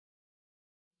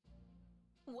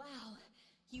Wow,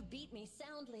 you beat me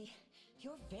soundly.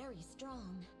 You're very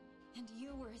strong. And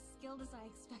you were as skilled as I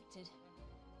expected.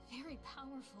 Very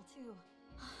powerful, too.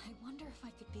 I wonder if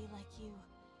I could be like you.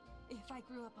 If I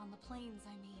grew up on the plains,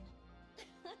 I mean.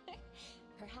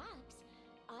 Perhaps.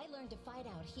 I learned to fight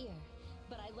out here,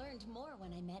 but I learned more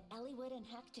when I met Eliwood and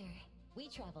Hector. We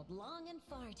traveled long and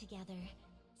far together.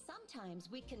 Sometimes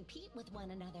we compete with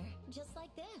one another, just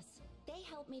like this. They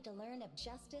helped me to learn of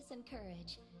justice and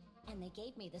courage, and they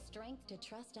gave me the strength to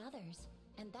trust others.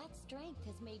 And that strength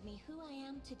has made me who I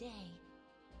am today.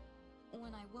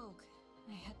 When I woke,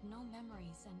 I had no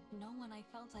memories and no one I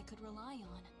felt I could rely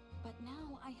on. But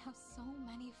now I have so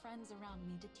many friends around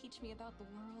me to teach me about the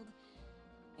world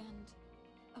and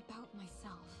about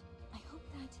myself. I hope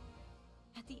that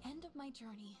at the end of my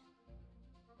journey,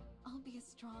 I'll be as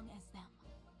strong as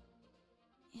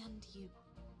them. And you.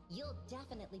 You'll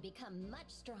definitely become much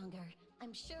stronger.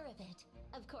 I'm sure of it.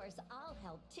 Of course, I'll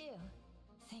help too.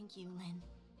 Thank you, Lynn.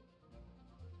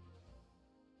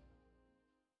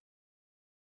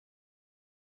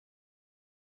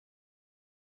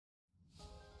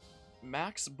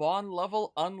 Max bond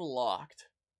level unlocked.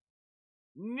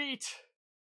 Neat.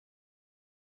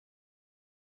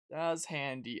 That's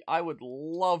handy. I would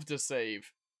love to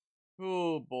save.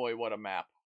 Oh boy, what a map.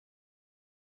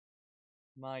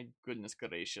 My goodness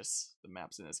gracious, the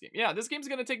maps in this game. Yeah, this game's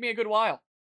gonna take me a good while.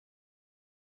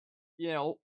 You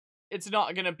know, it's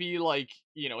not gonna be like,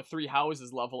 you know, Three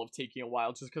Houses level of taking a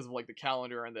while just because of like the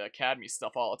calendar and the academy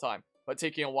stuff all the time. But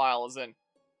taking a while is in,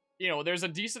 you know, there's a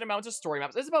decent amount of story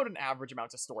maps. It's about an average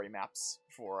amount of story maps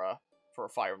for a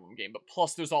Fire Emblem game. But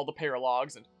plus there's all the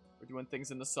paralogs, and we're doing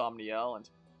things in the Somniel, and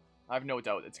I have no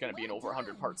doubt it's gonna be an over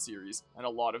 100-part series. And a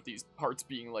lot of these parts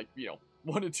being like, you know,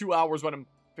 1 to 2 hours when I'm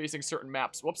facing certain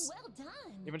maps. Whoops. Well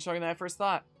done. Even stronger than I first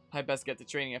thought. I best get to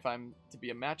training if I'm to be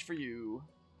a match for you.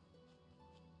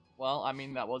 Well, I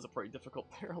mean, that was a pretty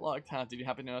difficult paralog. Did you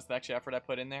happen to notice the extra effort I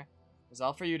put in there? It was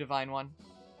all for you, Divine One.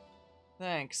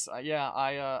 Thanks. Yeah,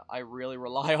 I really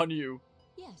rely on you.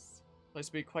 Yes. Place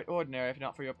would be quite ordinary if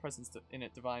not for your presence in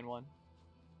it, Divine One.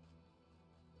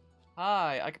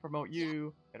 Hi, I can promote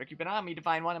you. Better keep an eye on me,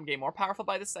 Divine One. I'm getting more powerful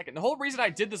by the second. The whole reason I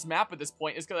did this map at this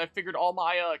point is because I figured all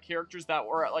my characters that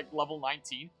were at like level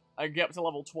 19, I could get up to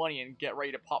level 20 and get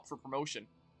ready to pop for promotion.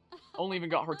 Only even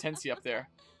got Hortensia up there.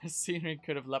 A scenery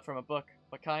could have leapt from a book.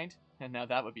 What kind? And now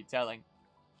that would be telling.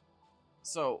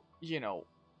 So, you know.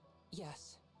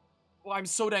 Yes. Well, I'm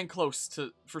so dang close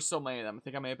for so many of them. I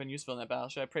think I may have been useful in that battle.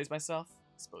 Should I praise myself?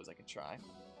 I suppose I can try.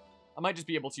 I might just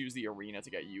be able to use the arena to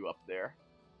get you up there.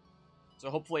 So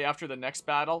hopefully after the next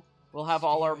battle, we'll have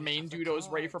all our main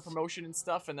dudos ready for promotion and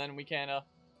stuff, and then we can,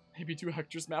 maybe do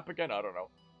Hector's map again? I don't know.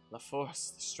 La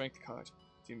Force, the strength card.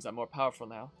 Seems I'm more powerful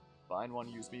now. Fine one,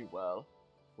 use me well.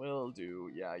 Will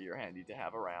do. Yeah, you're handy to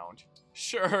have around.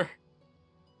 Sure.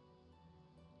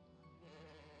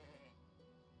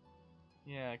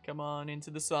 Yeah, come on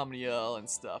into the Somniel and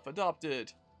stuff.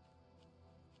 Adopted.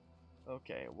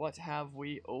 Okay, what have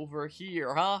we over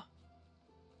here, huh?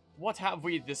 What have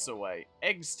we this away?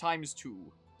 Eggs times 2.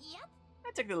 Yep.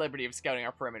 I took the liberty of scouting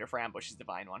our perimeter for ambushes,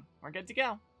 Divine One. We're good to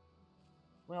go.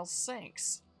 Well,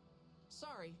 thanks.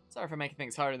 Sorry. Sorry for making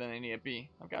things harder than they need to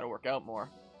be. I've got to work out more.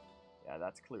 Yeah,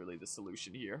 that's clearly the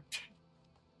solution here.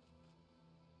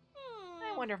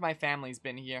 I wonder if my family's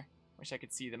been here. Wish I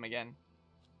could see them again.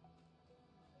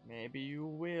 Maybe you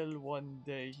will one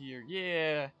day here.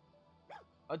 Yeah.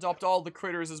 Adopt all the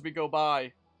critters as we go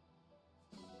by.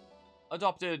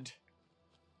 Adopted.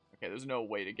 Okay, there's no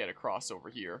way to get across over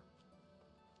here.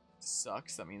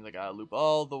 Sucks. That means I gotta loop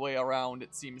all the way around,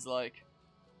 it seems like.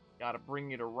 Gotta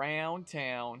bring it around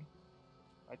town.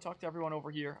 I talked to everyone over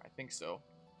here? I think so.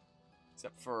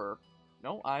 Except for...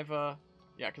 No, I've, yeah,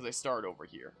 because I started over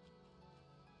here.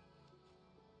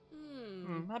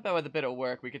 I bet with a bit of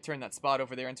work, we could turn that spot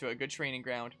over there into a good training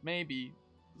ground. Maybe.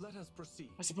 Let us proceed.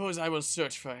 I suppose I will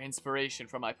search for inspiration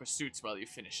for my pursuits while you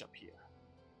finish up here.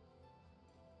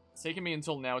 It's taken me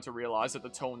until now to realize that the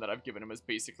tone that I've given him is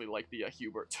basically like the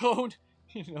Hubert tone.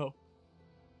 You know.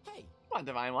 Hey. Come on,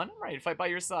 Divine One. I'm ready to fight by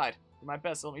your side. Do my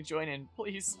best to let me join in,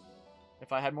 please.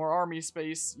 If I had more army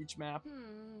space, each map.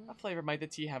 What flavor might the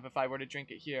tea have if I were to drink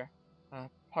it here?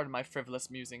 Pardon my frivolous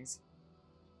musings.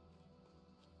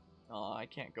 Oh, I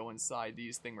can't go inside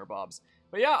these thingamabobs.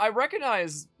 But yeah, I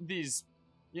recognize these.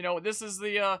 You know, this is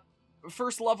the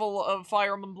first level of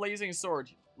Fire Emblem Blazing Sword.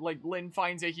 Like, Lynn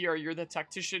finds it here. You're the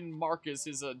tactician. Mark is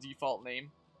his default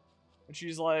name. And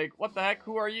she's like, what the heck?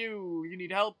 Who are you? You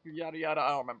need help? Yada yada. I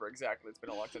don't remember exactly. It's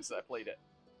been a long time since I played it.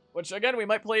 Which, again, we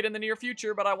might play it in the near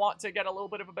future, but I want to get a little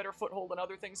bit of a better foothold on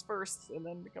other things first, and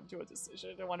then come to a decision.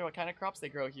 I wonder what kind of crops they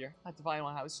grow here. I have to find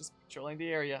one. I was just patrolling the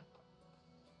area.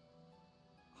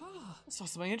 I saw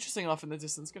something interesting off in the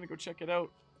distance. Gonna go check it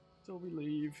out till we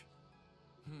leave.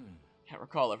 Can't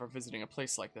recall ever visiting a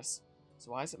place like this.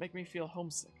 So why does it make me feel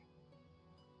homesick?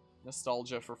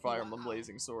 Nostalgia for Fire Emblem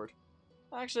Blazing Sword.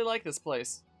 I actually like this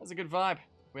place. It has a good vibe.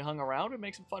 If we hung around, we'd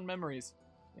make some fun memories.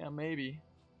 Yeah, maybe.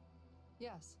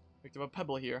 Yes. Picked up a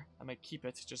pebble here. I might keep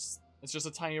it. It's just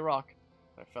a tiny rock.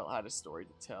 But I felt I had a story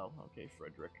to tell. Okay,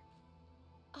 Frederick.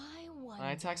 I wonder...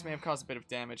 My attacks may have caused a bit of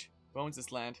damage. Who owns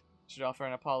this land? Should offer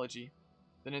an apology.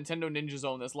 The Nintendo Ninjas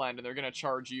own this land, and they're gonna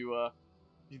charge you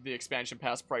the expansion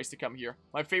pass price to come here.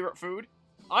 My favorite food?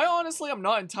 I honestly am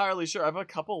not entirely sure. I have a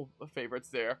couple of favorites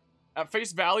there. At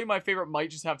face value, my favorite might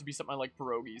just have to be something like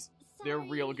pierogies. They're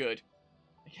real good.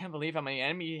 I can't believe how many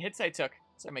enemy hits I took.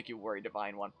 Does that make you worry,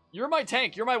 Divine One? You're my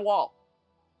tank. You're my wall.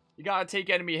 You gotta take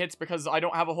enemy hits because I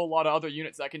don't have a whole lot of other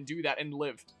units that can do that and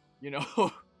live. You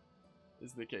know?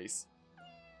 Is the case.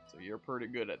 So you're pretty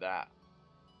good at that.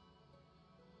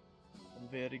 I'm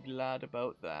very glad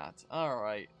about that.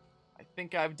 Alright. I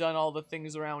think I've done all the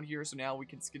things around here, so now we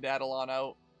can skedaddle on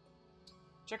out.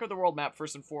 Check out the world map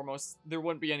first and foremost. There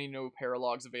wouldn't be any new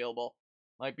paralogs available.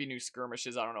 Might be new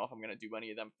skirmishes. I don't know if I'm going to do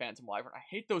any of them. Phantom Wyvern. I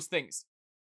hate those things.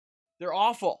 They're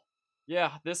awful.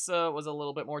 Yeah, this was a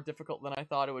little bit more difficult than I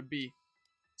thought it would be.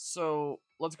 So,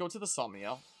 let's go to the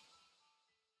Somniel.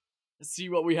 See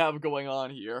what we have going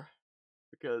on here.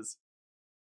 Because,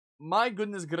 my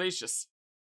goodness gracious.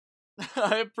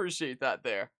 I appreciate that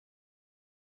there.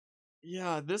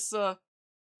 Yeah, this, that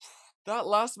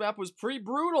last map was pretty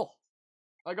brutal.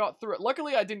 I got through it.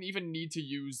 Luckily, I didn't even need to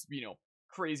use, you know,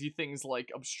 crazy things like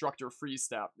Obstruct or Freeze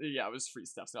Staff. Yeah, it was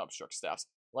Freeze Staffs, not Obstruct Staffs.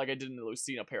 Like I did in the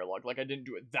Lucina Paralog. Like, I didn't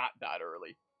do it that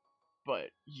early. But,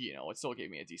 you know, it still gave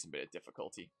me a decent bit of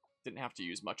difficulty. Didn't have to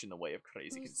use much in the way of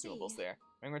crazy consumables there.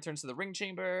 Ring returns to the Ring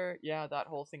Chamber. Yeah, that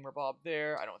whole thing bob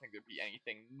there. I don't think there'd be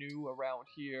anything new around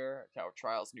here. Tower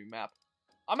Trials, new map.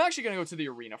 I'm actually going to go to the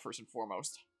arena first and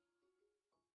foremost.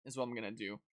 Is what I'm going to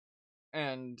do.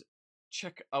 And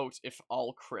check out if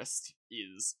Alcryst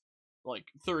is, like,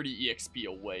 30 EXP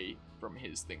away from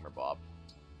his thingamabob.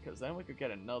 Because then we could get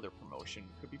another promotion.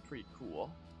 Could be pretty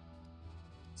cool.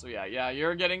 So yeah,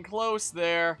 you're getting close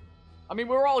there. I mean,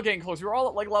 we were all getting close. We were all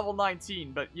at, like, level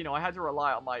 19. But, you know, I had to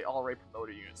rely on my already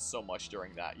promoted units so much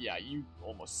during that. Yeah, you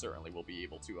almost certainly will be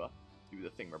able to do the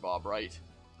thingamabob, right?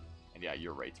 And yeah,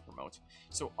 you're right to promote.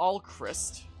 So,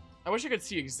 Alcryst. I wish I could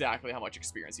see exactly how much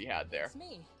experience he had there. It's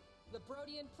me, the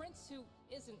Brodian prince who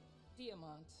isn't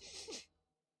Diamant.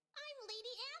 I'm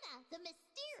Lady Anna, the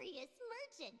mysterious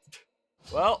merchant.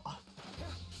 Well,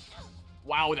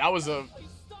 wow, that was a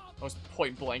most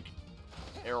point-blank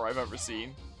arrow I've ever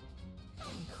seen.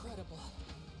 Incredible.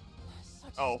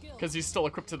 Such Oh, skill. because he's still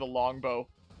equipped to the longbow.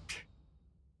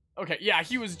 Okay, yeah,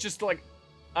 he was just like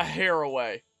a hair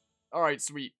away. Alright,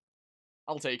 sweet.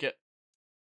 I'll take it.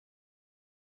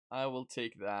 I will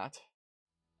take that.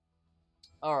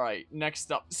 Alright,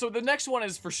 next up. So the next one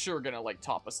is for sure gonna, like,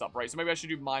 top us up, right? So maybe I should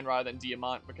do mine rather than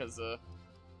Diamant because,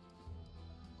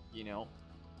 you know,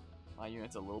 my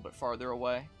unit's a little bit farther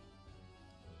away.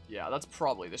 Yeah, that's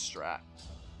probably the strat.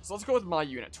 So let's go with my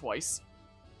unit twice.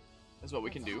 That's what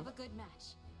we can do. Have a good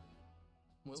match.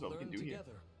 That's what we can do together.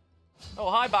 here.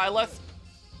 Oh, hi, Byleth.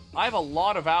 I have a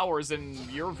lot of hours in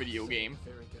your video game.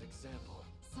 Very good example.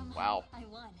 Somehow Wow. I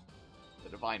won. The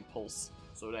Divine Pulse.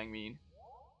 So dang mean.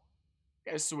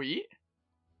 Okay, sweet.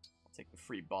 I'll take the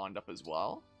free bond up as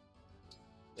well.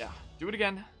 Yeah, do it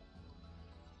again.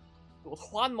 Do it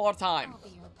one more time. I'll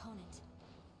be your opponent.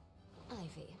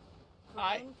 Ivy,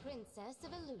 Hi. Crown Princess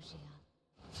of Illusia.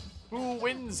 Who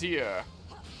wins here?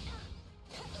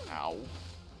 Ow.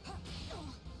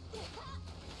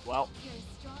 Well, You're as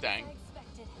strong dang. as I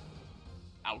expected.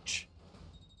 Ouch.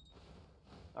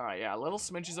 Alright, yeah, little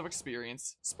smidges of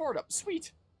experience. Sport up.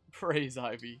 Sweet. Praise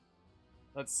Ivy.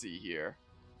 Let's see here.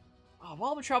 Oh,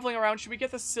 while we're traveling around, should we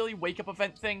get the silly wake-up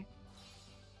event thing?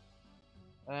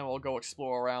 And then we'll go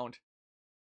explore around.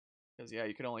 Because, yeah,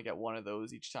 you can only get one of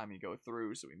those each time you go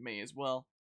through, so we may as well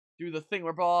do the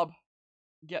thingamabob.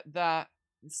 Get that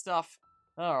and stuff.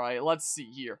 Alright, let's see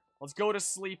here. Let's go to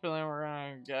sleep, and then we're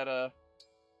gonna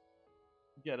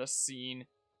get a scene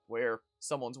where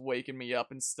someone's waking me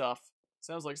up and stuff.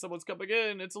 Sounds like someone's coming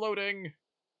in. It's loading.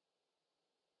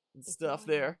 And It's stuff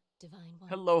morning, there. Divine One.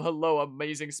 Hello, hello,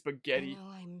 amazing spaghetti. I know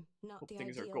I'm not Hope the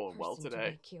things are ideal going well person to today.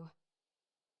 wake you.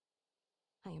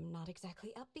 I am not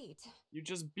exactly upbeat. You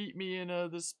just beat me in the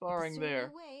But sparring the sooner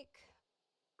there. you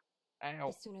wake, Ow.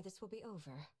 the sooner this will be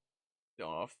over.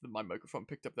 Don't know if my microphone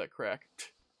picked up that crack.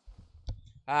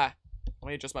 Hi. Let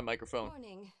me adjust my microphone.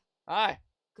 Morning. Hi.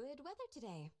 Good weather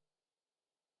today.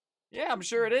 Yeah, I'm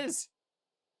sure it is.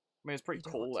 I mean, it's pretty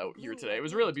You don't cold look out too here gloomy today. It like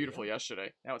was me, really do beautiful you?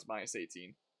 yesterday. Now it's minus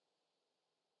 18.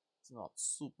 It's not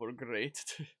super great.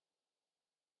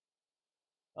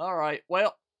 Alright,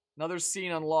 well, another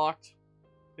scene unlocked.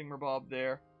 Thingamabob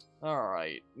there.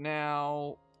 Alright,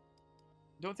 now...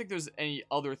 don't think there's any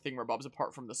other thingamabobs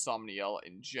apart from the Somniel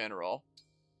in general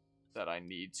that I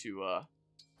need to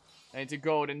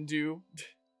go out and do.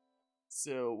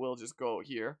 So we'll just go out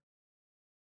here.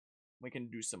 We can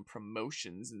do some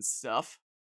promotions and stuff.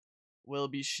 Will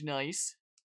be nice.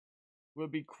 Will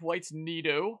be quite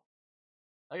neato.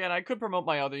 Again, I could promote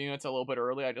my other units a little bit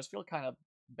early. I just feel kind of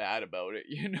bad about it,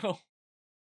 you know?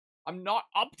 I'm not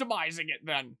optimizing it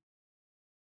then.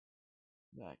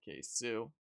 In that case,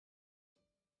 so...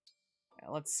 yeah,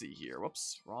 let's see here.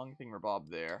 Whoops, wrong thingamabob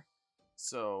there.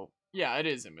 So, yeah, it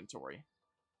is inventory.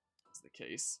 That's the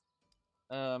case.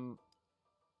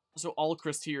 So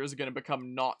Alcryst here is going to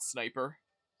become not Sniper.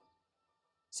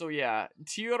 So yeah,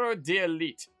 Tiro de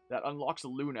Elite. That unlocks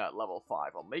Luna at level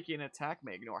 5. While making an attack,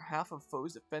 may ignore half of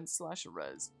foe's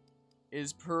defense/res.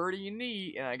 Is pretty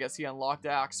neat, and I guess he unlocked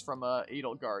Axe from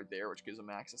Edelgard there, which gives him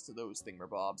access to those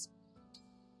thingamabobs.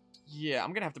 Yeah,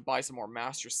 I'm gonna have to buy some more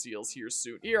Master Seals here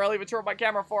soon. Here, I'll even turn my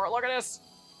camera for it. Look at this!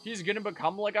 He's gonna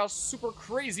become like a super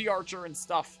crazy archer and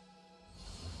stuff.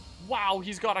 Wow,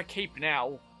 he's got a cape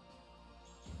now.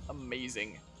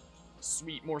 Amazing.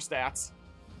 Sweet, more stats.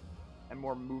 And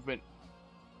more movement.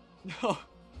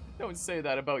 Don't say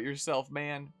that about yourself,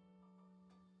 man.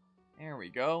 There we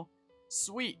go.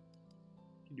 Sweet.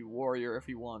 Can do warrior if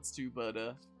he wants to, but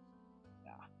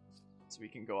yeah. So we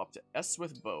can go up to S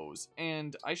with bows.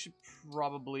 And I should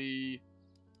probably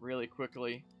really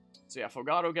quickly. So yeah,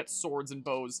 Fogado gets swords and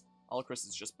bows. Alcryst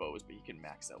is just bows, but he can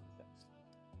max out with it.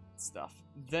 Stuff.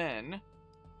 Then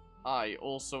I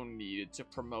also needed to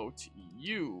promote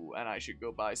you, and I should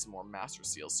go buy some more Master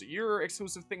Seals. So your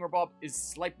exclusive thingamabob is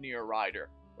Sleipnir Rider,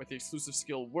 with the exclusive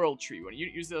skill World Tree. When you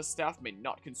use the staff, may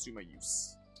not consume a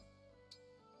use.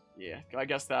 Yeah, I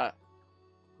guess that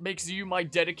makes you my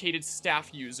dedicated staff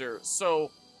user.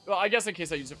 So, well, I guess in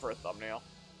case I use it for a thumbnail.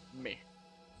 Me.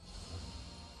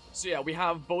 So yeah, we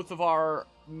have both of our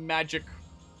magic,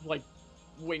 like,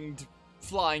 winged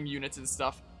flying units and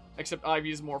stuff. Except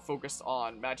Ivy's more focused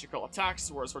on magical attacks,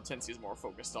 whereas Hortensia's more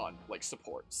focused on, like,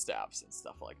 support stabs and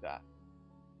stuff like that.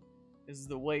 This is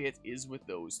the way it is with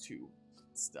those two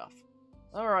stuff.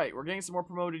 Alright, we're getting some more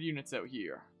promoted units out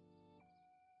here.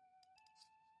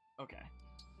 Okay.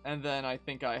 And then I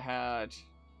think Fogado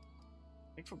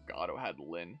had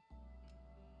Lyn.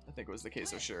 I think it was the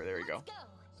case, so sure, there you go.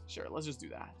 Sure, let's just do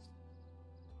that.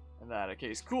 In that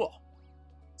case, cool.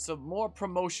 Some more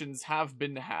promotions have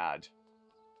been had.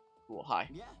 Cool, hi.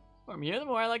 Yeah. The more I'm here, the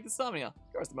more I like the Somnia.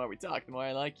 Of course, the more we talk, the more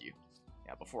I like you.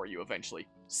 Yeah, before you eventually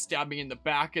stab me in the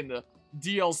back in the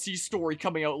DLC story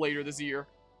coming out later this year.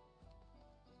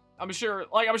 I'm sure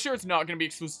it's not going to be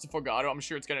exclusive to Fogado. I'm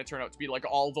sure it's going to turn out to be like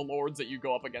all the lords that you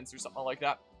go up against or something like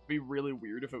that. It'd be really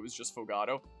weird if it was just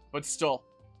Fogado. But still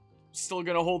going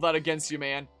to hold that against you,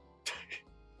 man.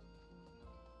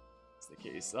 That's the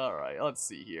case. Alright, let's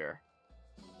see here.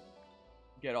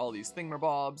 Get all these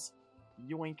thingamabobs.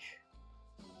 Yoink.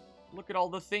 Look at all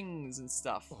the things and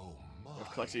stuff. Oh my.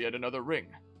 I've collected yet another ring.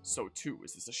 So too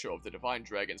is this a show of the Divine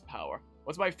Dragon's power.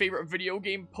 What's my favorite video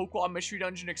game? Pokemon Mystery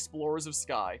Dungeon Explorers of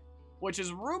Sky. Which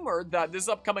is rumored that this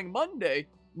upcoming Monday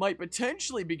might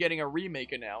potentially be getting a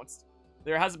remake announced.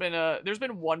 There's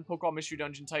been one Pokemon Mystery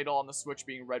Dungeon title on the Switch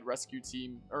being Red Rescue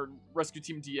Team, or Rescue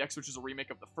Team DX, which is a remake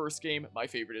of the first game. My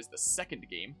favorite is the second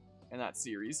game in that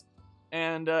series.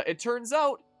 And it turns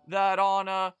out that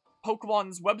on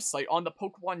Pokemon's website, on the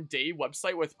Pokemon Day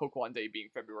website, with Pokemon Day being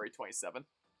February 27th,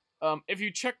 if you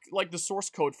check, like, the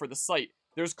source code for the site,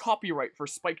 there's copyright for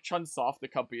Spike Chunsoft, the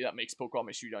company that makes Pokemon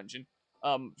Mystery Dungeon,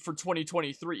 for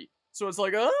 2023. So it's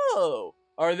like, oh,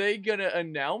 are they gonna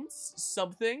announce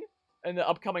something in the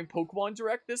upcoming Pokemon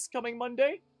Direct this coming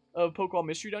Monday of Pokemon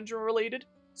Mystery Dungeon related?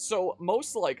 So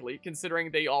most likely,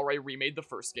 considering they already remade the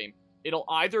first game, it'll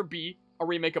either be a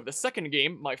remake of the second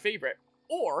game, my favorite,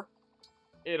 or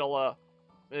it'll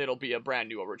be a brand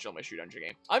new original Mystery Dungeon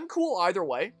game. I'm cool either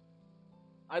way.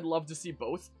 I'd love to see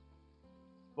both.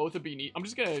 Both would be neat. I'm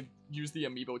just gonna use the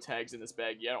amiibo tags in this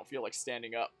bag. Yeah, I don't feel like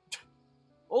standing up.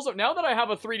 Also, now that I have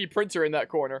a 3D printer in that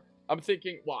corner, I'm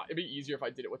thinking, wow, it'd be easier if I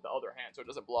did it with the other hand so it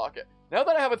doesn't block it. Now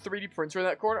that I have a 3D printer in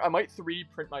that corner, I might 3D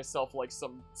print myself like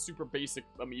some super basic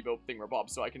amiibo thingamabob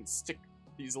so I can stick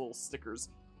these little stickers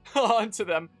onto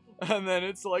them, and then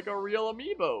it's like a real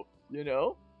amiibo, you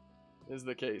know? is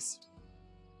the case.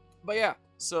 But yeah,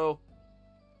 so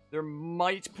there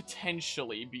might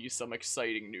potentially be some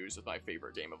exciting news with my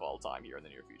favorite game of all time here in the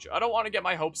near future. I don't want to get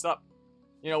my hopes up.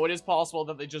 You know, it is possible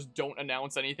that they just don't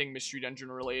announce anything Mystery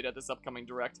Dungeon related at this upcoming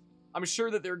Direct. I'm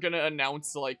sure that they're gonna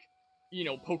announce, like, you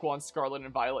know, Pokemon Scarlet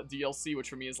and Violet DLC, which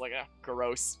for me is like,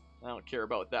 gross. I don't care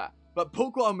about that. But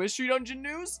Pokemon Mystery Dungeon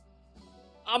news?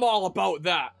 I'm all about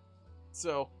that.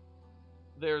 So,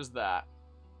 there's that.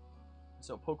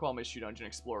 So, Pokemon Mystery Dungeon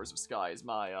Explorers of Sky is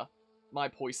my, my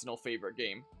personal favorite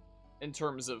game. In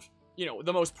terms of, you know,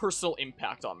 the most personal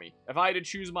impact on me. If I had to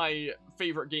choose my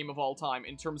favorite game of all time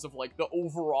in terms of, like, the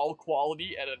overall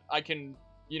quality, and I can,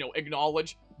 you know,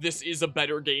 acknowledge this is a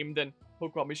better game than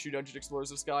Pokemon Mystery Dungeon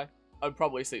Explorers of Sky, I would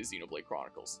probably say Xenoblade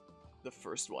Chronicles. The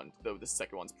first one, though the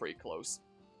second one's pretty close.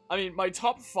 I mean, my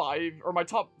top 5, or my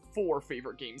top 4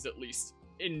 favorite games at least,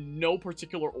 in no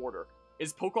particular order,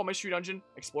 is Pokemon Mystery Dungeon,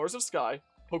 Explorers of Sky,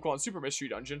 Pokemon Super Mystery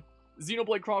Dungeon,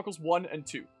 Xenoblade Chronicles 1 and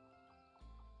 2.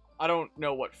 I don't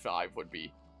know what 5 would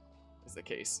be, is the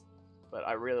case. But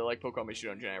I really like Pokemon Mystery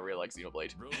Dungeon, and I really like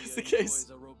Xenoblade, is the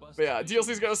case. But yeah,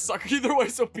 DLC's gonna suck either way,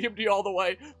 so PMD all the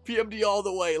way. PMD all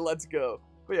the way, let's go.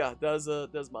 But yeah,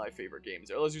 that's my favorite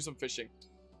games. Let's do some fishing.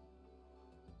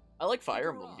 I like Fire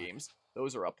Emblem games.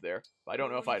 Those are up there. But I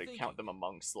don't know if I'd count them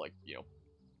amongst, like, you know,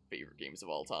 favorite games of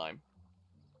all time.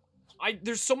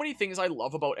 There's so many things I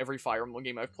love about every Fire Emblem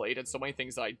game I've played, and so many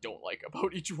things that I don't like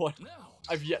about each one.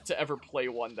 I've yet to ever play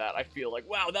one that I feel like,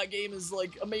 wow, that game is,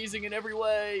 like, amazing in every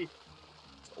way.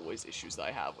 There's always issues that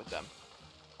I have with them.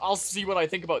 I'll see what I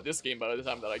think about this game by the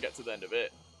time that I get to the end of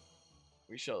it.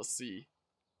 We shall see.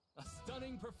 A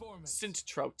stunning performance. Sint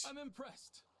Trout. I'm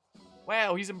impressed.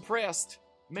 Wow, he's impressed.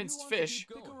 Minced fish.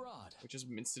 Pick a rod. Which is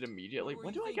minced it immediately. What were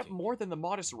When you do I get thinking? more than the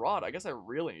modest rod? I guess I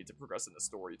really need to progress in the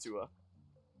story to,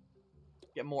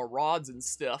 get more rods and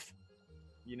stuff.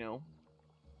 You know.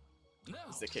 Now.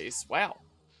 Is the case. Wow.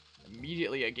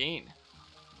 Immediately a gain.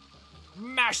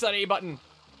 Mash that A button.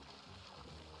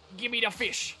 Give me the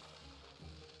fish.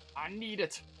 I need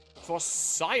it. For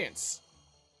science.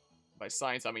 By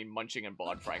science, I mean munching and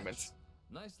bond fragments.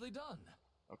 Nicely done.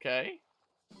 Okay.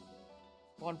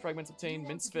 Bond fragments obtained,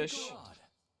 minced Pick a fish. rod.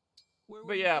 Where were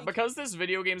But you yeah, thinking? because this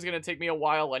video game is going to take me a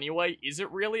while anyway, is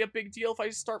it really a big deal if I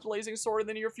start Blazing Sword in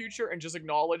the near future and just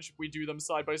acknowledge we do them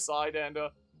side by side and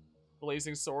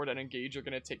Blazing Sword and Engage are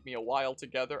going to take me a while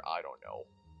together? I don't know.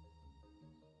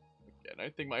 Again, I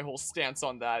think my whole stance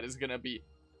on that is going to be,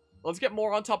 let's get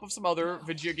more on top of some other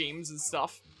video games and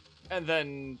stuff, and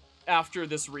then after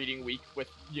this reading week with,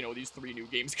 you know, these 3 new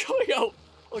games coming out,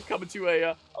 I'll come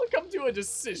to a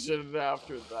decision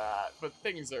after that. But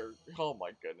things are, oh my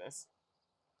goodness.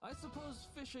 I suppose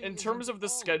fishing In isn't terms of the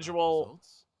all about schedule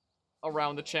results.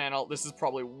 around the channel, this is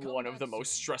probably one of the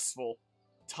most stressful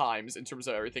times in terms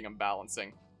of everything I'm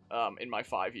balancing in my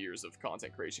 5 years of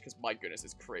content creation, because my goodness,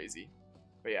 it's crazy.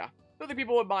 But yeah, I think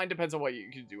people would mind, depends on what you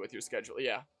can do with your schedule.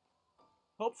 Yeah,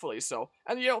 hopefully so.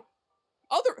 And you know,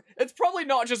 it's probably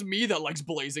not just me that likes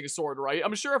Blazing Sword, right?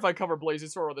 I'm sure if I cover Blazing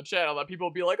Sword on the channel, that people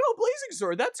will be like, oh, Blazing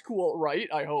Sword, that's cool, right?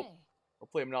 I hope. Hey.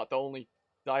 Hopefully I'm not the only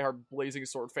diehard Blazing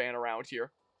Sword fan around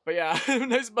here. But yeah,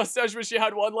 nice mustache, wish you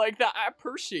had one like that. I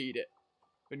appreciate it.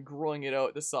 Been growing it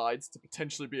out the sides to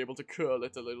potentially be able to curl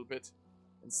it a little bit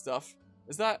and stuff.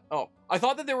 Is that? Oh, I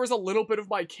thought that there was a little bit of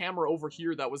my camera over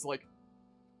here that was like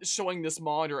showing this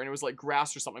monitor and it was like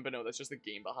grass or something, but no, that's just the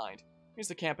game behind. Here's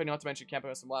the camping, not to mention camping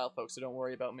with some wild folks, so don't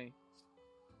worry about me.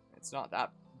 It's not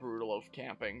that brutal of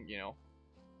camping, you know.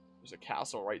 There's a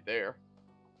castle right there.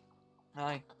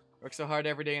 Hi. Work so hard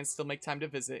every day and still make time to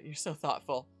visit. You're so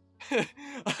thoughtful.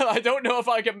 I don't know if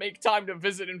I can make time to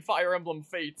visit in Fire Emblem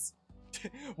Fates.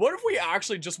 What if we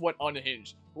actually just went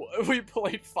unhinged? What if we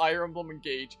played Fire Emblem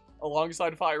Engage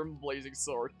alongside Fire Emblem Blazing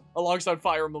Sword, alongside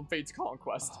Fire Emblem Fates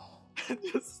Conquest?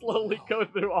 Just slowly go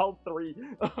through all 3.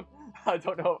 I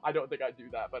don't know. I don't think I'd do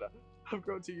that, but I've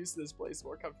grown too used to this place.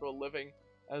 More comfortable living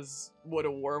as would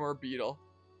a worm or beetle.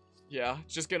 Yeah,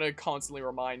 it's just gonna constantly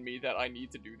remind me that I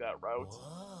need to do that route.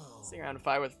 Sitting around a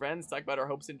fire with friends, talk about our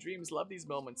hopes and dreams. Love these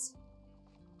moments.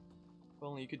 If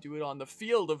only you could do it on the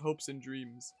field of hopes and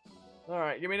dreams.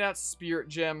 Alright, give me that spirit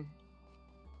gem.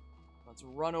 Let's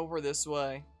run over this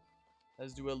way.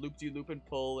 Let's do a loop-de-loop and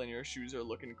pull, and your shoes are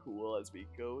looking cool as we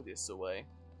go this way.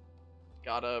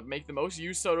 Gotta make the most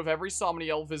use out of every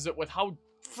Somniel visit with how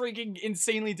freaking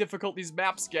insanely difficult these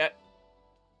maps get.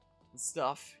 And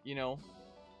stuff, you know.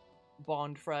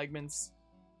 Bond fragments.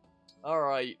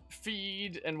 Alright,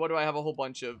 feed, and what do I have a whole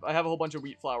bunch of? I have a whole bunch of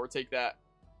wheat flour, take that.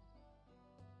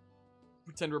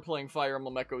 Pretend we're playing Fire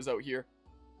Emblem Echoes out here.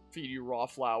 Feed you raw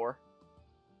flour.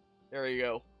 There you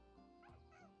go.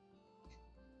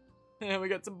 And we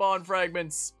got some bond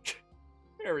fragments.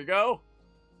 There we go.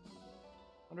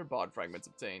 100 bond fragments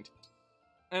obtained.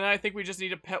 And I think we just need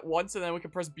to pet once, and then we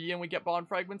can press B and we get bond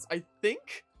fragments. I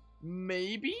think?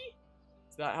 Maybe?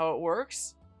 Is that how it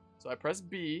works? So I press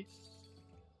B.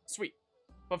 Sweet.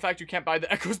 Fun fact, you can't buy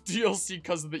the Echoes DLC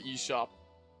because of the eShop.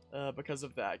 Because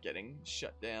of that getting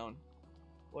shut down.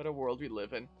 What a world we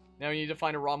live in. Now we need to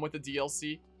find a ROM with the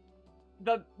DLC.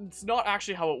 That's not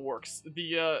actually how it works.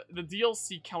 The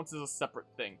DLC counts as a separate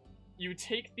thing. You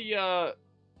take the,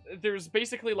 there's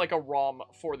basically like a ROM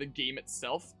for the game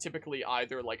itself. Typically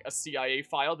either like a CIA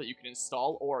file that you can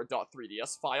install or a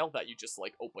 .3ds file that you just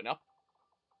like open up.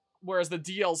 Whereas the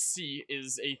DLC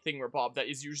is a thingamabob that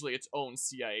is usually its own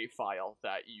CIA file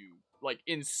that you like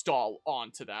install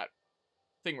onto that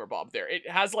thingamabob there. It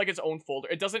has like its own folder.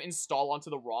 It doesn't install onto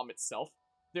the ROM itself.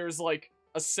 There's like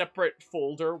a separate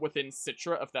folder within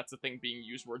Citra, if that's the thing being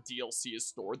used where DLC is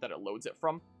stored that it loads it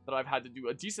from, that I've had to do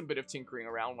a decent bit of tinkering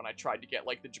around when I tried to get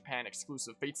like the Japan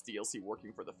exclusive Fates DLC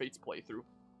working for the Fates playthrough.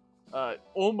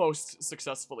 Almost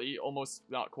successfully, almost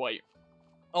not quite.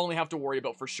 I only have to worry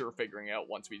about for sure figuring out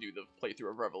once we do the playthrough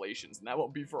of Revelations, and that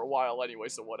won't be for a while anyway,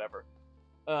 so whatever.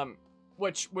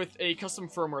 Which, with a custom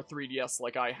firmware 3DS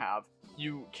like I have,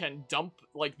 you can dump,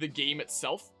 like, the game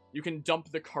itself. You can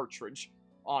dump the cartridge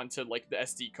onto, like, the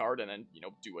SD card and then, you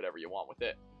know, do whatever you want with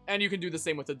it. And you can do the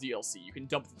same with the DLC. You can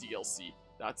dump the DLC.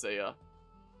 That's a,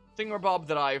 thingamabob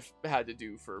that I've had to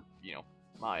do for, you know,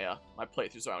 my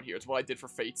playthroughs around here. It's what I did for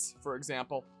Fates, for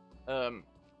example.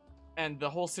 And the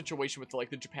whole situation with,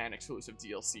 like, the Japan exclusive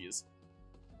DLC is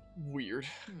weird.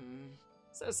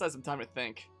 Set aside some time to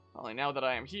think. Only now that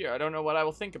I am here, I don't know what I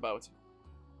will think about.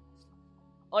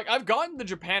 Like, I've gotten the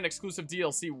Japan exclusive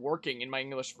DLC working in my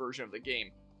English version of the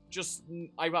game. Just,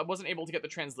 I wasn't able to get the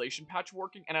translation patch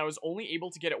working, and I was only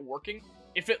able to get it working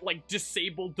if it, like,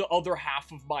 disabled the other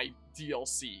half of my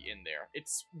DLC in there.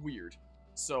 It's weird.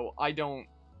 So, I don't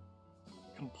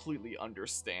completely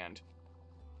understand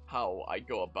how I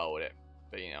go about it.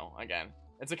 But, you know, again,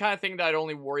 it's the kind of thing that I'd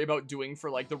only worry about doing for,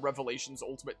 like, the Revelations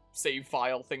Ultimate Save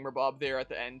File thingamabob there at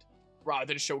the end, rather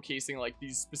than showcasing, like,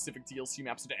 these specific DLC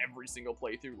maps into every single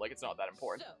playthrough. Like, it's not that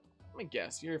important. So, Let me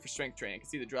guess, you're here for strength training. I can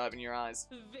see the drive in your eyes.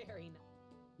 very nice.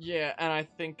 Yeah, and I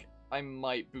think I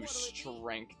might boost What'll it be?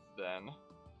 strength then.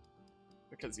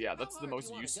 Because, yeah, that's the hard do most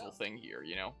you wanna useful go? thing here,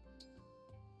 you know?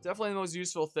 Definitely the most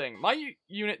useful thing. My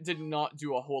unit did not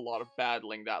do a whole lot of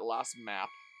battling that last map.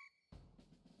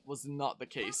 Was not the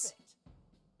case. Perfect.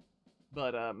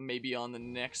 But, maybe on the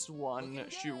next one Looking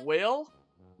she good. will?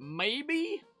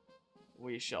 Maybe?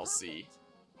 We shall see.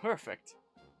 Perfect.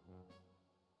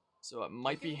 So it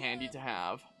might be handy to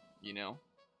have, you know?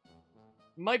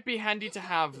 Might be handy to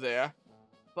have there.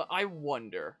 But I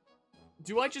wonder.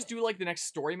 Do I just do, like, the next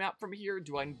story map from here?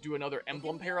 Do I do another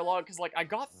Emblem paralog? Because, like, I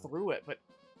got through it, but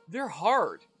they're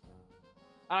hard.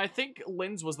 And I think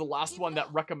Lynn's was the last one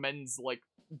that recommends, like,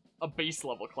 a base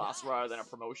level class rather than a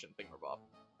promotion thingamabob.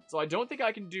 So I don't think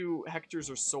I can do Hector's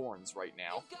or Soren's right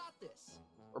now. You got this.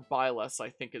 Or Byleth, I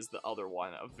think, is the other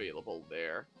one available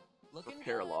there for Looking good.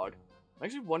 paralog. I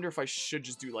actually wonder if I should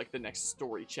just do, like, the next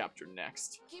story chapter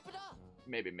next. Keep it up.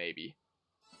 Maybe.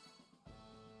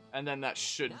 And then that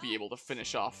should be able to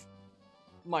finish off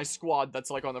my squad that's,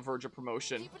 like, on the verge of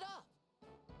promotion. Keep it up.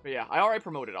 But yeah, I already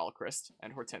promoted Alcryst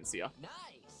and Hortensia.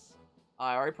 Nice.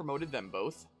 I already promoted them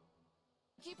both.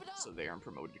 Keep it up. So they are in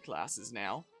promoted classes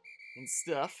now. And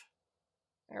stuff.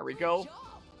 There we Good go.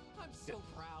 job. I'm so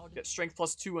proud. Get strength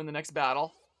 +2 in the next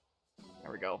battle.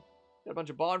 There we go. Got a bunch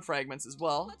of bond fragments as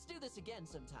well. Let's do this again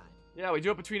sometime. Yeah, we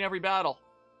do it between every battle.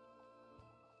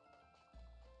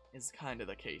 Is kind of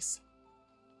the case.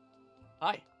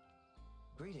 Hi.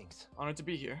 Greetings. Honored to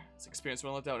be here. This experience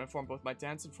will no doubt inform both my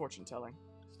dance and fortune telling.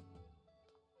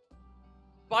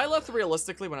 Byleth,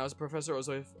 realistically, when I was a professor, I was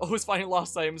always finding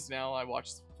lost items. Now I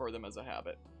watch for them as a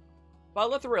habit.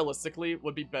 Byleth, realistically,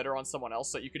 would be better on someone else,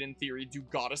 so you could, in theory, do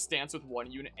goddess dance with one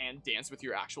unit and dance with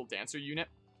your actual dancer unit.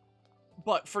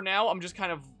 But for now, I'm just kind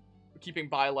of keeping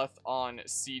Byleth on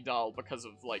Seedal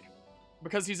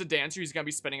because he's a dancer, he's gonna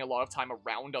be spending a lot of time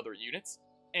around other units.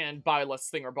 And Byleth's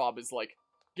thingamabob is, like,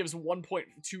 gives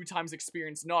 1.2 times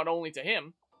experience not only to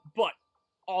him, but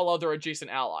all other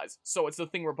adjacent allies. So it's the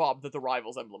thingamabob that the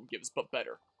Rivals emblem gives, but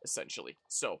better, essentially.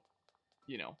 So,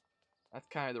 you know, that's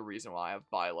kind of the reason why I have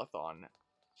Byleth on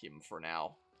him for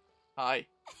now. Hi.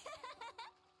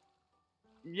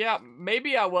 Yeah,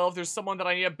 maybe I will if there's someone that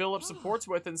I need to build up supports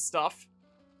with and stuff.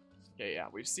 Okay, yeah,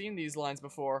 we've seen these lines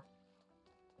before.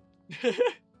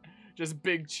 Just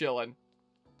big chillin'.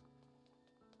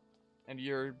 And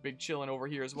you're big chillin' over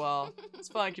here as well. It's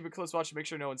fine, keep a close watch to make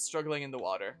sure no one's struggling in the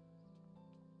water.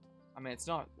 I mean, it's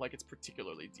not like it's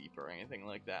particularly deep or anything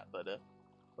like that, but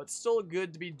still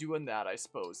good to be doing that, I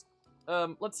suppose.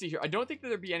 Let's see here. I don't think that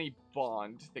there'd be any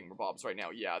bond thingamabobs right now.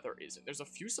 Yeah, there isn't. There's a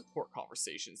few support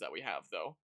conversations that we have,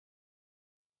 though.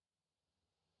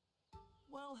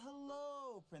 Well,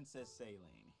 hello, Princess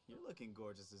Saline. You're looking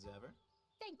gorgeous as ever.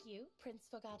 Thank you, Prince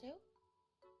Fogato.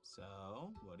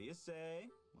 So, what do you say?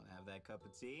 Wanna have that cup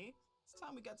of tea? It's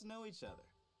time we got to know each other.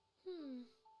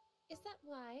 Is that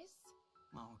wise?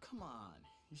 Oh, come on.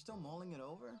 You're still mulling it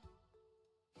over?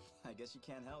 I guess you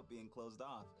can't help being closed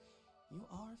off. You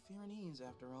are Pyrenees,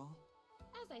 after all.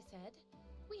 As I said,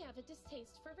 we have a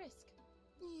distaste for risk.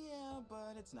 Yeah,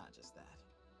 but it's not just that.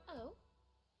 Oh?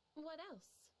 What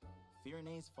else?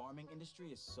 Pyrenees' farming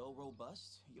industry is so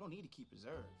robust, you don't need to keep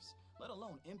reserves, let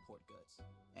alone import goods.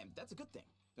 And that's a good thing,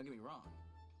 don't get me wrong.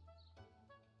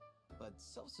 But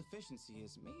self-sufficiency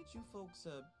has made you folks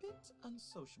a bit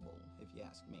unsociable, if you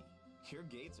ask me. Your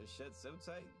gates are shut so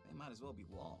tight, they might as well be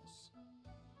walls.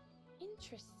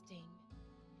 Interesting.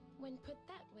 When put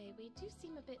that way, we do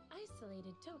seem a bit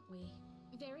isolated, don't we?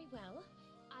 Very well.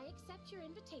 I accept your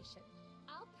invitation.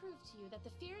 I'll prove to you that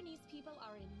the Pyrenees people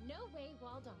are in no way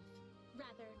walled off.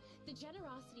 Rather, the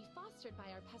generosity fostered by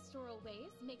our pastoral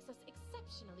ways makes us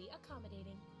exceptionally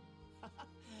accommodating.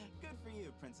 Good for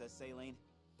you, Princess Saline.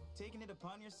 Taking it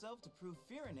upon yourself to prove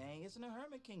Pyrenee isn't a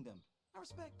hermit kingdom. I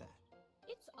respect that.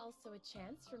 It's also a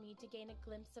chance for me to gain a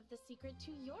glimpse of the secret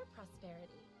to your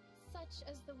prosperity. Such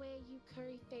as the way you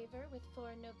curry favor with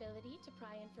foreign nobility to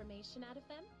pry information out of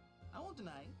them? I won't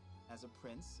deny it. As a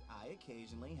prince, I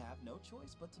occasionally have no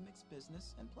choice but to mix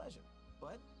business and pleasure.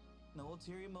 But no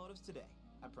ulterior motives today,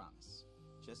 I promise.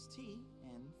 Just tea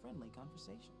and friendly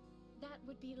conversation. That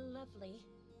would be lovely.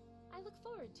 I look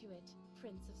forward to it,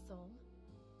 Prince of Solm.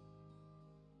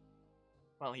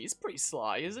 Well, he's pretty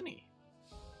sly, isn't he?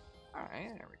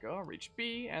 Alright, there we go. Reach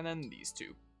B, and then these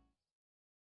two.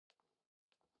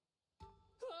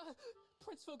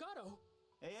 Prince Fogato!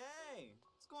 Hey, hey!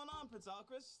 What's going on, Prince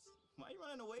Alcryst? Why are you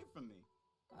running away from me?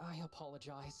 I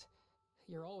apologize.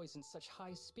 You're always in such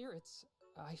high spirits.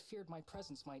 I feared my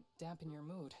presence might dampen your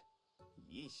mood.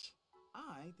 Yeesh.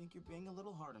 I think you're being a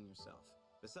little hard on yourself.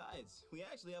 Besides, we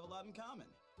actually have a lot in common.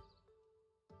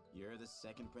 You're the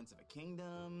second prince of a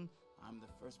kingdom. I'm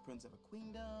the first prince of a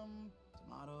queendom.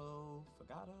 Tomato,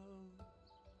 Fogato.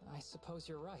 I suppose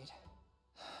you're right.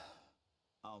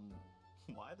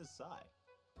 Why the sigh?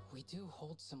 We do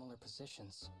hold similar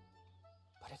positions.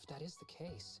 But if that is the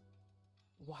case,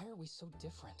 why are we so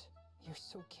different? You're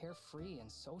so carefree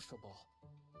and sociable.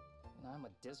 And I'm a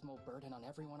dismal burden on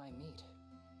everyone I meet.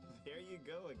 There you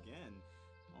go again.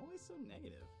 Always so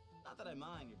negative. Not that I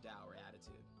mind your dour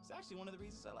attitude. It's actually one of the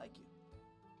reasons I like you.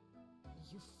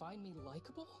 You find me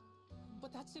likable?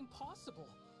 But that's impossible.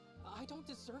 I don't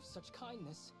deserve such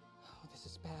kindness. Oh, this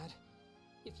is bad.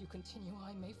 If you continue,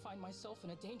 I may find myself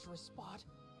in a dangerous spot.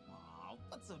 Aw,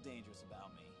 what's so dangerous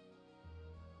about me?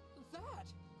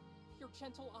 That! Your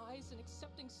gentle eyes and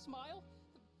accepting smile?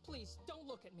 Please, don't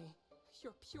look at me.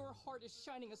 Your pure heart is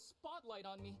shining a spotlight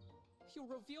on me. You'll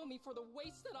reveal me for the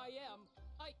waste that I am.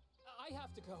 I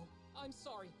have to go. I'm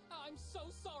sorry. I'm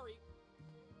so sorry.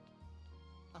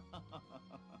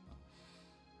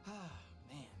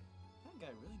 Man, that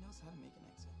guy really knows how to make an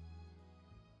exit.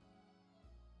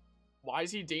 Why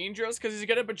is he dangerous? Because he's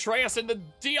gonna betray us in the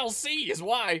DLC, is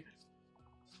why.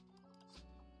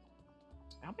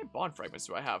 How many bond fragments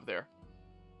do I have there?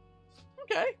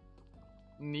 Okay.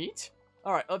 Neat.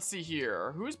 Alright, let's see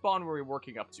here. Whose bond were we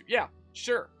working up to? Yeah,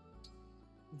 sure.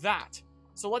 That.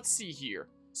 So let's see here.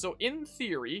 So in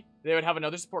theory, they would have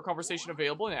another support conversation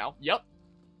available now. Yep.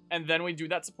 And then we do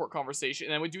that support conversation,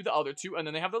 and then we do the other two, and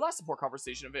then they have the last support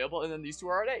conversation available, and then these two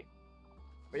are at A.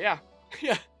 But yeah.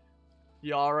 Yeah.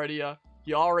 He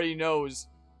already knows.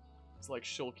 It's like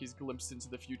Shulky's glimpse into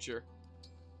the future.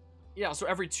 Yeah, so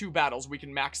every 2 battles, we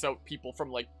can max out people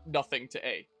from, like, nothing to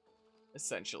A.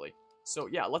 Essentially. So,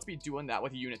 yeah, let's be doing that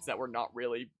with units that we're not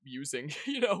really using,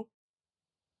 you know?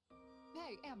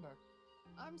 Hey, Amber.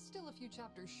 I'm still a few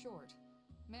chapters short.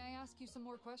 May I ask you some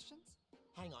more questions?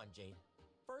 Hang on, Jade.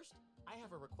 First, I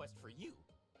have a request for you.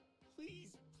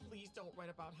 Please, please don't write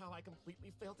about how I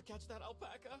completely failed to catch that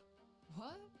alpaca.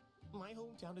 What? My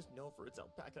hometown is known for its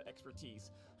alpaca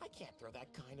expertise. I can't throw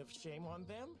that kind of shame on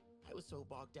them. I was so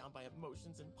bogged down by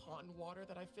emotions and pond water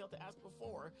that I failed to ask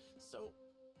before. So,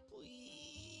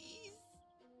 please.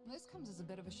 This comes as a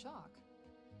bit of a shock.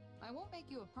 I won't make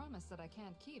you a promise that I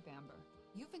can't keep, Amber.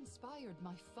 You've inspired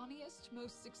my funniest,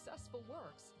 most successful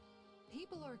works.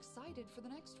 People are excited for the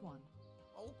next one.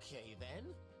 Okay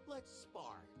then, let's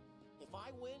spar. If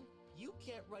I win, you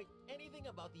can't write anything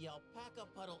about the alpaca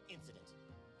puddle incident.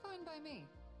 Fine by me.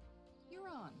 You're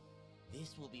on.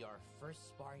 This will be our first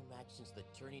sparring match since the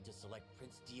tourney to select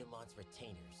Prince Diamant's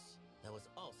retainers. That was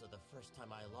also the first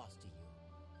time I lost to you.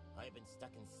 I've been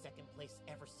stuck in second place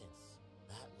ever since.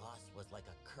 That loss was like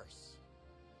a curse.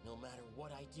 No matter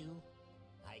what I do,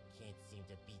 I can't seem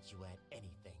to beat you at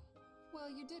anything. Well,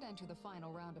 you did enter the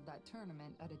final round of that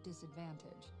tournament at a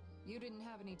disadvantage. You didn't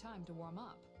have any time to warm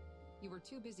up. You were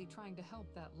too busy trying to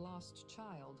help that lost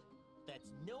child.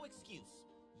 That's no excuse.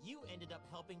 You ended up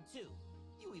helping too.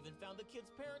 You even found the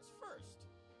kid's parents first.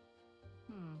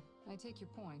 I take your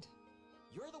point.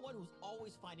 You're the one who's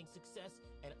always finding success,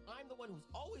 and I'm the one who's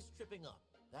always tripping up.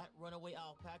 That runaway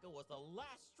alpaca was the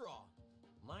last straw.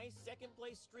 My second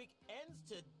place streak ends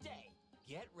today.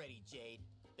 Get ready, Jade.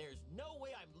 There's no way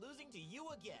I'm losing to you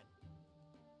again.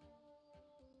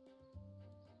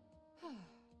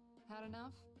 Had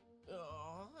enough?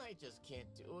 Oh, I just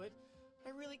can't do it.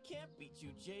 I really can't beat you,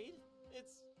 Jade.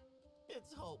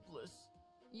 It's hopeless.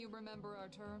 You remember our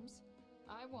terms?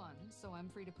 I won, so I'm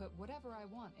free to put whatever I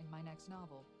want in my next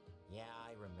novel. Yeah,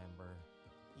 I remember.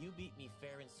 You beat me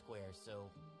fair and square, so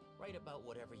write about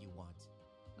whatever you want.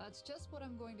 That's just what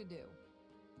I'm going to do.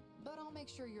 But I'll make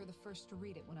sure you're the first to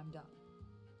read it when I'm done.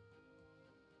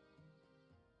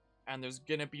 And there's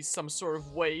gonna be some sort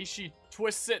of way she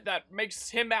twists it that makes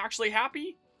him actually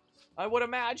happy, I would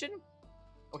imagine.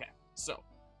 Okay, so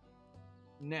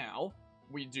now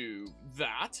we do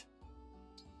that.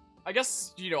 I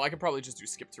guess, you know, I could probably just do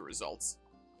skip to results.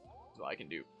 So I can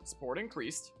do support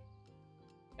increased.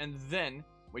 And then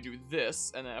we do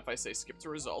this, and then if I say skip to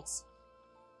results,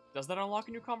 does that unlock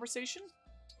a new conversation?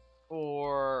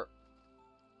 Or...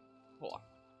 hold on.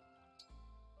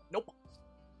 Nope.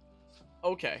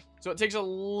 Okay, so it takes a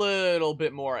little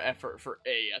bit more effort for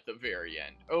A at the very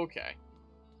end. Okay.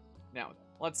 Now,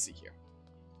 let's see here.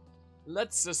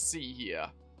 Let's just see here.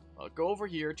 I'll go over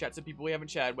here, chat to people we haven't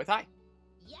chatted with. Hi.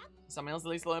 Yep. Something else, at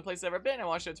least the only place I've ever been. I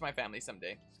want to show it to my family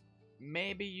someday.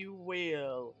 Maybe you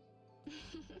will.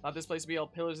 Not this place to be all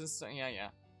pillars and stuff. Yeah.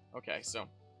 Okay, so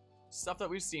stuff that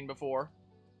we've seen before.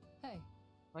 Hey.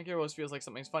 Like it always feels like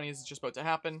something's funny is just about to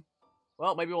happen.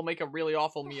 Well, maybe we'll make a really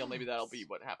awful meal. Maybe that'll be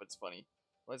what happens funny.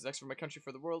 What's next for my country,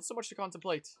 for the world? So much to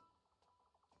contemplate.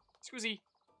 Scusi.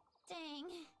 Dang.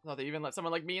 Thought they even let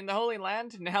someone like me in the Holy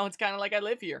Land. Now it's kind of like I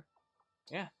live here.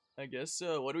 Yeah, I guess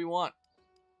so. What do we want?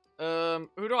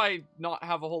 Who do I not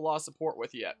have a whole lot of support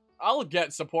with yet? I'll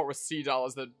get support with Seadoll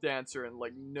as the dancer in,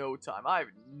 like, no time. I have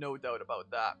no doubt about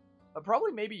that. But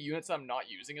probably maybe units I'm not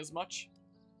using as much.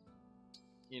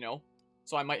 You know?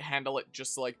 So I might handle it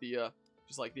just like the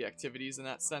activities in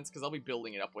that sense, because I'll be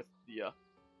building it up with the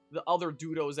other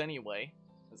Dudos anyway.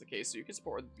 As a case, so you can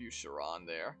support with Boucheron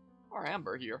there. Or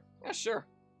Amber here. Yeah, sure.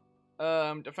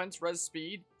 Defense res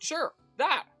speed. Sure,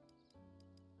 that!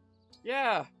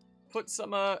 Yeah. Put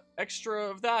some extra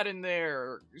of that in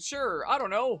there. Sure, I don't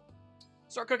know.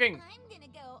 Start cooking. I'm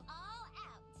gonna go all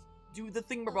out. Do the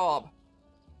thingamabob.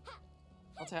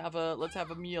 Let's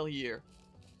have a meal here.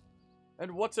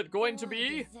 And what's it going to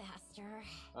be? Disaster.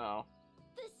 Oh.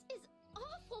 This is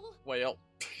awful. Well.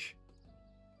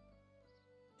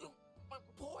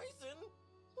 Poison?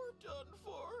 We're done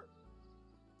for.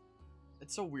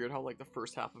 It's so weird how, like, the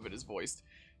first half of it is voiced.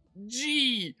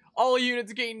 Gee! All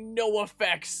units gain no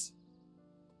effects!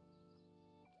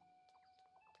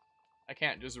 I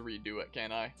can't just redo it,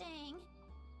 can I? Dang.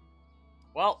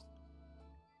 Well.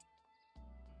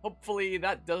 Hopefully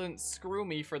that doesn't screw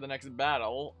me for the next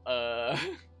battle. Huh.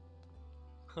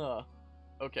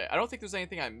 Okay, I don't think there's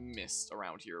anything I missed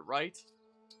around here, right?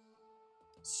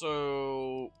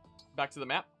 So, back to the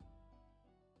map.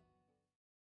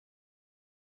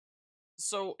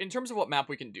 So, in terms of what map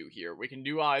we can do here, we can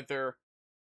do either,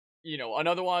 you know,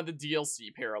 another one of the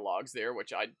DLC paralogs there,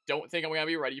 which I don't think I'm going to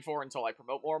be ready for until I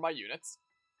promote more of my units.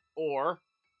 Or,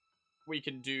 we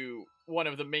can do one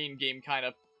of the main game kind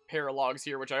of paralogs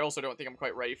here, which I also don't think I'm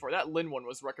quite ready for. That Lin one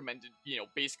was recommended, you know,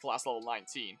 base class level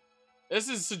 19. This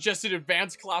is suggested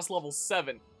advanced class level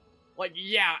 7. Like,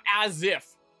 yeah, as if.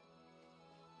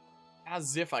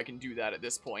 As if I can do that at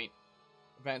this point.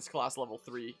 Advanced class level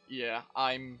 3. Yeah,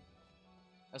 I'm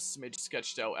a smidge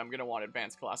sketched out. I'm gonna want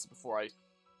advanced classes before I,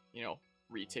 you know,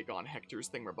 retake on Hector's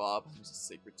thingamabob. There's a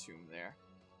sacred tomb there.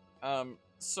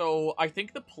 So I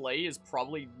think the play is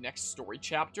probably next story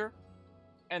chapter.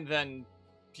 And then,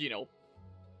 you know,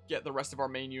 get the rest of our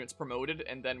main units promoted,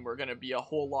 and then we're gonna be a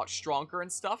whole lot stronger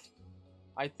and stuff.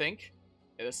 I think.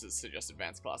 Yeah, this is just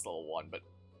advanced class level 1, but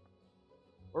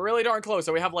we're really darn close,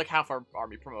 so we have like half our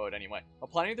army promoted anyway. While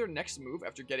planning their next move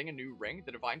after getting a new ring,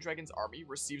 the Divine Dragon's army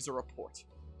receives a report.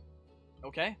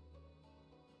 Okay.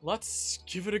 Let's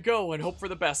give it a go and hope for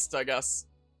the best, I guess.